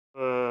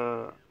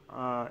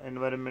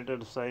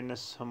environmental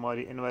science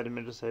हमारी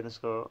environmental science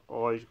का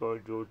आज का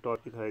जो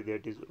टॉपिक है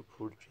दैट इज़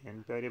फूड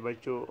चेन। प्यारे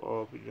बच्चों,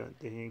 आप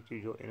जानते हैं कि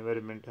जो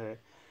environment है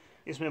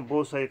इसमें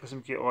बहुत सारे किस्म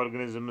के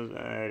ऑर्गेनिजम्स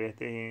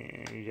रहते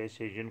हैं,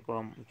 जैसे जिनको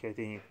हम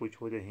कहते हैं, कुछ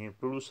होते हैं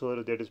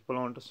producer that is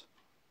plants.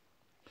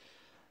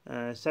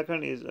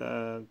 Second is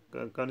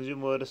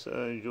consumers,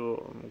 जो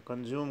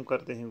कंज्यूम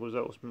करते हैं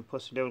गुज़ा, उसमें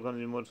फर्स्ट लेवल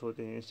कंज्यूमर्स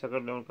होते हैं,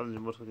 सेकंड लेवल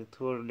कंज्यूमर्स होते हैं,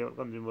 थर्ड लेवल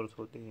कंज्यूमर्स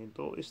होते हैं।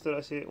 तो इस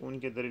तरह से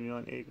उनके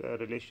दरमियान एक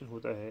रिलेशन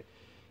होता है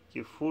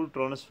कि फूड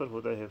ट्रांसफ़र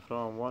होता है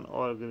from one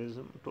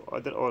organism to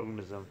other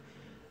organism.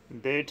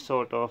 That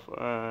sort of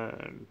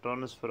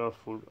transfer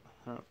of food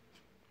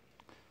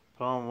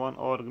from one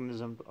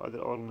organism to other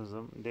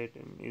organism, that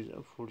is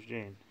a food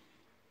chain.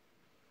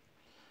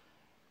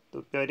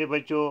 तो प्यारे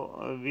बच्चों,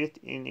 with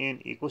in an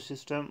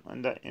ecosystem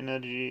the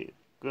energy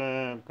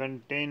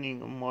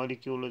containing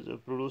molecules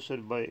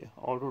produced by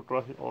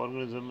autotrophic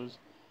organisms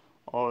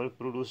or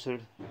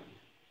produced,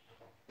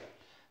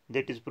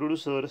 that is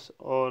producers,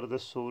 or the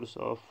source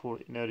of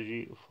food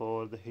energy for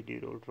the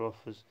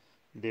heterotrophs,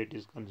 that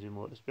is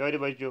consumers। प्यारे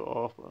बच्चों,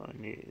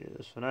 आपने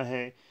सुना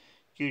है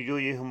कि जो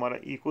ये हमारा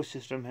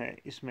इकोसिस्टम है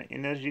इसमें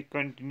एनर्जी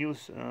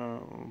कंटिन्यूस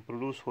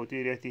प्रोड्यूस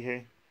होती रहती है।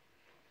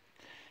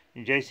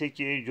 जैसे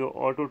कि जो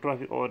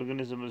ऑटोट्रॉफिक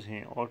ऑर्गेनिजम्स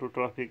हैं,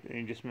 ऑटोट्रॉफिक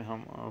जिसमें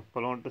हम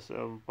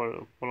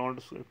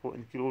प्लांट्स को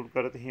इंक्लूड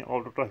करते हैं,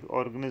 ऑटोट्रॉफिक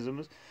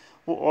ऑर्गेनिजम्स।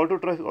 वो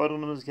ऑटोट्रॉफिक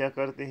ऑर्गेनिजम्स क्या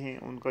करते हैं,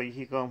 उनका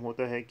यही काम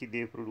होता है कि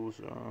they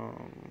produce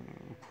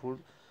food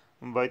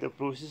by the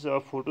process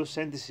of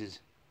photosynthesis.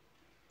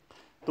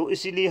 तो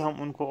इसीलिए हम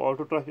उनको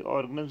ऑटोट्रॉफिक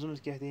ऑर्गेनिजम्स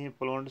कहते हैं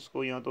प्लांट्स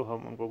को, या तो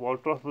हम उनको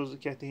ऑटोट्रॉफिक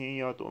कहते हैं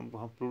या तो उनको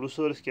हम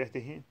प्रोड्यूसर्स कहते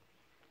हैं,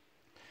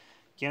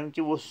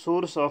 क्योंकि वो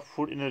सोर्स ऑफ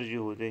फूड एनर्जी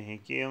होते हैं,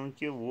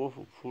 क्योंकि वो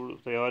फूड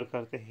तैयार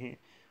करते हैं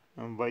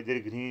bye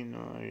there green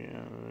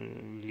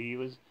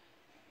leaves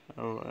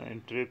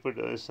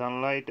tripped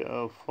sunlight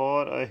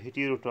for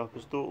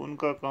heterotrophs. तो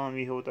उनका काम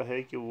ये होता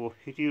है कि वो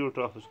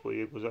हेटेरोट्रॉफ्स को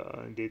ये गुज़ा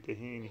देते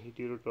हैं।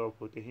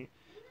 हेटेरोट्रॉफ होते हैं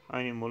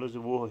एनिमल्स,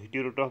 वो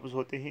हेटेरोट्रॉफ्स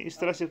होते हैं। इस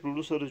तरह से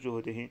प्रोड्यूसर्स जो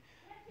होते हैं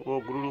वो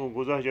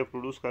गुज़ा जब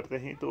प्रोड्यूस करते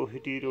हैं तो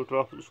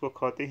हेटेरोट्रॉफ्स उसको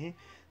खाते हैं,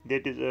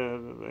 दैट इज़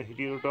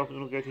हेटेरोट्रॉफ्स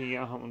उनको कहते हैं,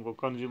 या हम उनको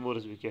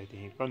कंज्यूमर्स भी कहते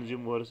हैं।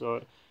 कंज्यूमर्स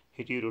और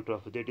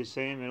heterotrophs that is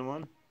same in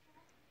one.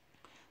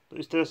 तो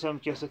इस तरह से हम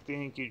कह सकते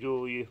हैं कि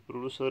जो ये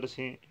प्रोड्यूसर्स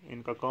हैं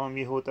इनका काम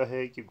ये होता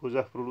है कि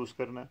गुज़ा प्रोड्यूस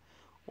करना,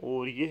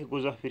 और ये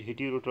गुज़ा फिर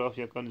हेटेरोट्रॉफ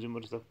या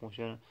कंज्यूमर्स तक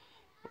पहुँचाना।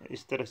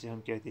 इस तरह से हम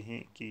कहते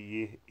हैं कि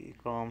ये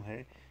काम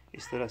है।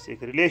 इस तरह से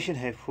एक रिलेशन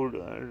है, फूड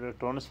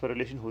ट्रांसफ़र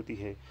रिलेशन होती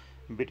है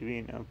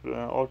between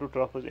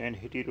autotrophs and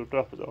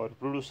heterotrophs or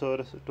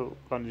producers to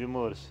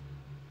consumers.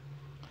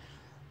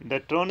 The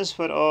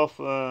transfer of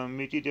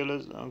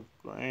materials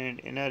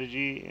and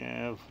energy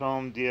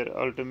from their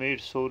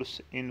ultimate source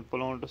in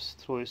plants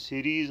through a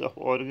series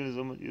of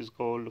organisms is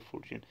called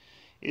food chain.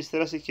 इस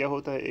तरह से क्या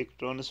होता है, एक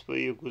transfer,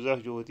 ये गुज़ा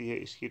जो होती है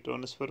इसकी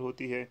ट्रांसफ़र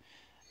होती है,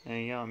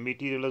 या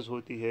मटीरियल्स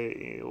होती है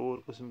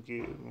और किस्म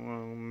की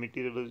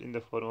materials in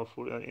the form of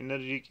food.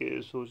 Energy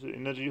के सोर्स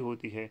एनर्जी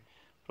होती है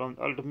फ्रॉम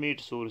अल्टीमेट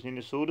सोर्स,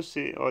 यानी सोर्स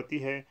से आती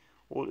है,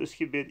 और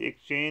उसके बाद एक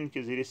चेन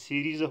के ज़रिए,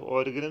 सीरीज़ ऑफ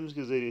ऑर्गेनिम्स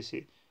के ज़रिए से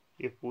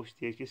ये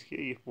पहुँचती है किसके,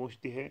 ये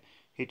पहुँचती है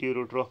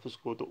हेटेरोट्रॉफ्स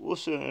को। तो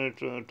उस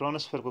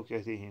ट्रांसफ़र को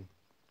कहते हैं,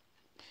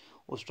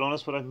 उस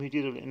ट्रांसफ़र ऑफ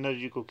मटीरियल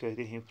एनर्जी को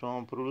कहते हैं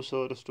फ्रॉम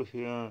प्रोड्यूसर्स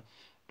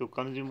टू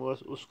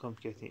कंज्यूमर्स, उसको हम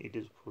कहते हैं इट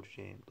इज़ फूड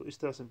चेन। तो इस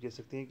तरह से हम कह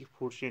सकते हैं कि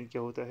फूड चेन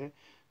क्या होता है,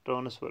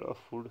 transfer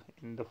of food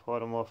in the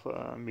form of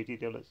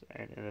materials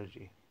and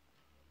energy.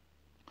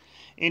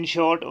 In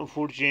short,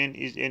 food chain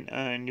is an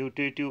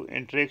nutritive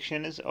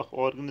interactions of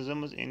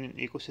organisms in an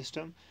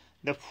ecosystem.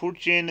 The food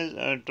chain is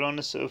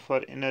transfer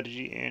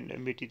energy and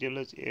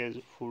materials as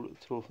food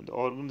through the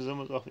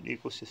organisms of an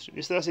ecosystem.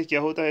 इस तरह से क्या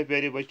होता है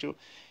प्यारे बच्चों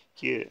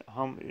कि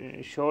हम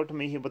शॉर्ट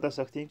में ही बता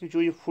सकते हैं कि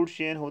जो ये फूड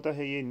चेन होता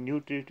है ये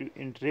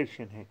न्यूट्रिटिव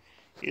इंटरेक्शन है।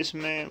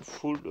 इसमें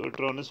फूड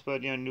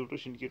ट्रांसफ़र या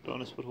न्यूट्रिशन की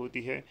ट्रांसफ़र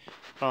होती है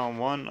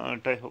from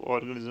one type of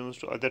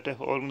organisms to other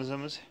type of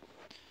organisms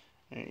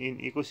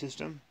in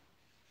ecosystem.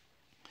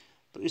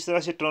 तो इस तरह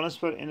से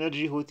ट्रांसफ़र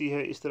एनर्जी होती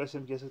है। इस तरह से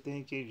हम कह सकते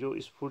हैं कि जो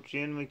इस फूड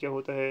चेन में क्या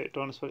होता है,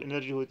 ट्रांसफ़र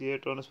एनर्जी होती है,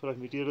 ट्रांसफ़र ऑफ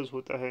मटीरियल्स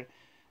होता है।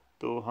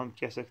 तो हम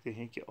कह सकते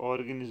हैं कि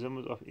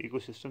ऑर्गेनिजम्स ऑफ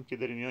इकोसिस्टम के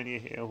दरमियान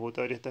ये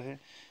होता रहता है,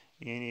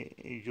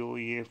 यानी जो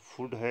ये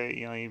फूड है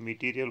या ये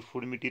मटेरियल,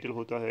 फूड मटेरियल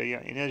होता है या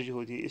एनर्जी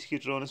होती है, इसकी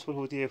ट्रांसफ़र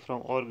होती है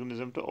from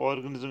organism to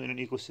organism in an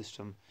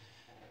ecosystem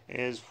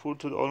as food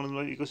to the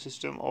organism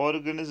ecosystem.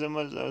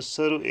 Organisms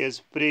serve as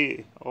prey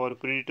और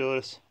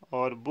प्रेडेटर्स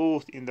और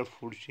both in the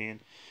food chain.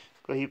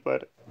 कहीं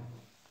पर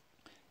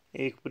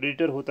एक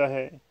प्रेडेटर होता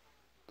है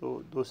तो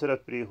दूसरा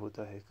प्रे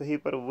होता है, कहीं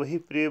पर वही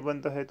प्रे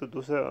बनता है तो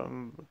दूसरा।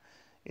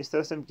 इस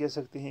तरह से हम कह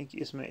सकते हैं कि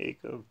इसमें एक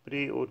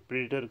प्रे और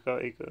प्रेडेटर का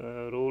एक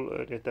रोल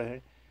रहता है।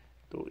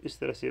 तो इस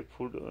तरह से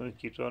फूड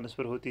की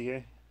ट्रांसफ़र होती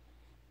है।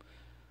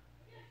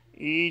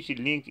 Each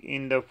link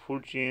in the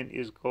food chain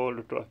is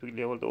called trophic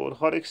level. तो और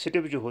हर एक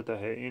स्टेप जो होता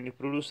है, यानी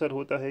प्रोड्यूसर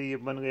होता है ये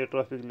बन गया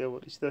ट्रॉफिक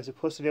लेवल। इस तरह से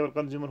फर्स्ट लेवल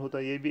कंज्यूमर होता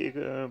है, ये भी एक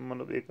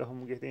मतलब एक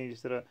हम कहते हैं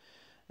जिस तरह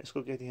اس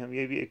کو کہتے ہیں ہم،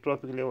 یہ بھی ایک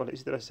ٹرافک لیول ہے.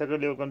 اسی طرح سیکنڈ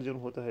لیول کنزیوم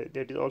ہوتا ہے،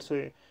 that is also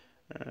a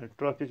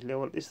traffic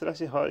level. اس طرح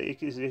سے ہر ایک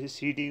جیسے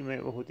سی ڈی میں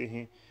ہوتے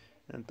ہیں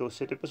تو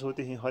سٹیپس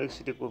ہوتے ہیں، ہر ایک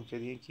سٹیپ کو ہم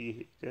کہتے ہیں کہ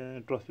یہ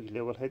ٹرافک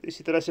لیول ہے. تو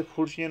اسی طرح سے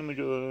فوڈ چین میں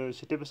جو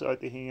سٹیپس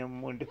آتے ہیں یا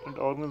ڈفرنٹ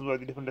آرگنز آتے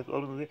ہیں، ڈفرنٹ ٹائپ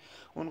آرگنز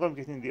ان کو ہم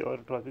کہتے ہیں دی are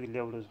traffic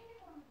levels.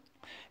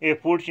 A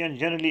food chain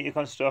generally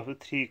consist of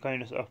 3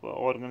 kinds of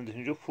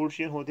organization. جو فوڈ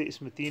چین ہوتے ہیں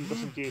اس میں 3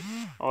 قسم کے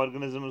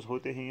آرگنزمز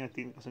ہوتے ہیں یا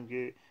 3 قسم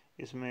کے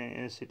اس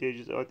میں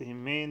سٹیجز آتے ہیں.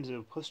 Means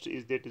first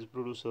is that is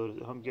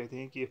producer. ہم کہتے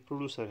ہیں کہ یہ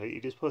پروڈیوسر ہے،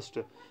 اٹ از فرسٹ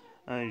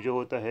جو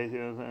ہوتا ہے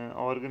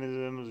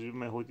آرگنزمز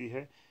میں ہوتی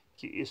ہے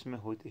کہ اس میں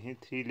ہوتے ہیں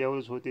 3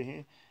 لیولز ہوتے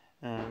ہیں.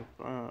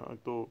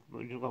 تو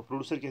جن کو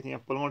پروڈیوسر کہتے ہیں یا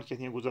پلانٹ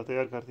کہتے ہیں، غذا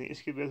تیار کرتے ہیں.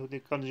 اس کے بعد ہوتے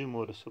ہیں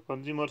کنزیومرس.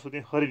 کنزیومرس ہوتے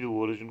ہیں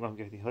ہربیورس، جن کو ہم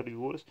کہتے ہیں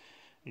ہربیورس.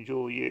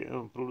 جو یہ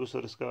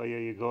پروڈیوسرس کا یا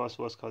یہ گھاس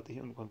واس کھاتے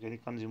ہیں ان کو ہم کہتے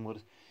ہیں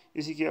کنزیومرس.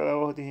 اسی کے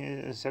علاوہ ہوتے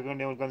ہیں second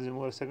level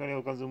consumer. Second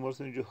level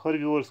consumers جو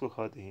ہربیورس کو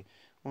کھاتے ہیں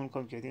ان کو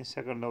ہم کہتے ہیں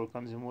second level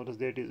consumers.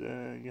 That is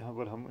یہاں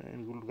پر ہم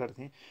انکلوڈ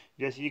کرتے ہیں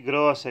جیسے یہ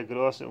گراس ہے،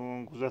 گراس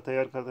غذا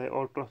تیار کرتا ہے،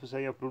 آؤٹ آف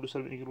یا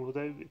پروڈیوسر میں انکلوڈ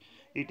ہوتا ہے،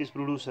 اٹ از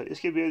پروڈیوسر.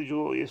 اس کے بعد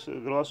جو اس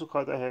گراس کو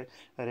کھاتا ہے،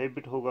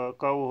 ریبٹ ہوگا،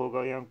 کاؤ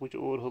ہوگا یا کچھ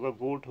اور ہوگا،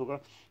 گوٹ ہوگا،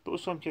 تو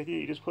اس کو ہم کہتے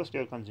ہیں it is first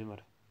level consumer.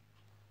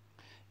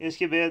 اس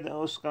کے بعد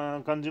اس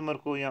کنزیومر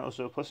کو یا اس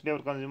فرسٹ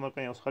لیول کنزیومر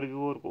کا یا اس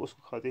ہربیور کو اس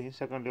کو کھاتے ہیں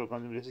سیکنڈ لیول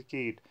کنزیومر جیسے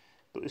کیٹ.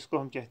 تو اس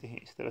کو ہم کہتے ہیں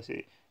اس طرح سے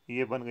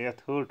یہ بن گیا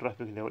تھرڈ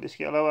ٹرافک لیول. اس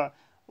کے علاوہ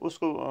اس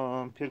کو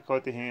پھر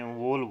کھاتے ہیں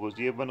وولوز.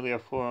 یہ بن گیا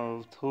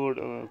third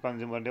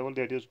consumer level.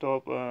 That is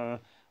top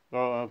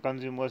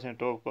consumers ہیں،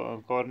 ٹاپ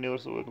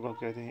کارنیورس ان کو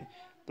کہتے ہیں.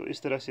 تو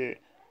اس طرح سے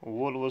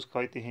وولوز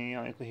کھاتے ہیں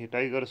یا کہیں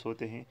ٹائیگرس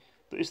ہوتے ہیں.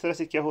 تو اس طرح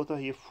سے کیا ہوتا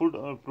ہے، یہ فوڈ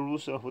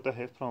پروڈیوس ہوتا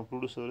ہے فرام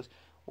پروڈیوسرس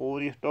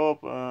اور یہ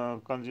ٹاپ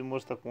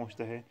کنزیومرس تک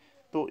پہنچتا ہے.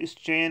 تو اس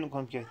چین کو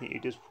ہم کہتے ہیں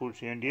it is food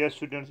chain. Dear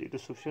students, it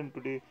is sufficient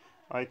today.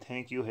 I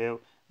thank you have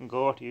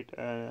got it.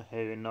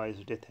 Have a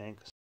nice day. Thanks.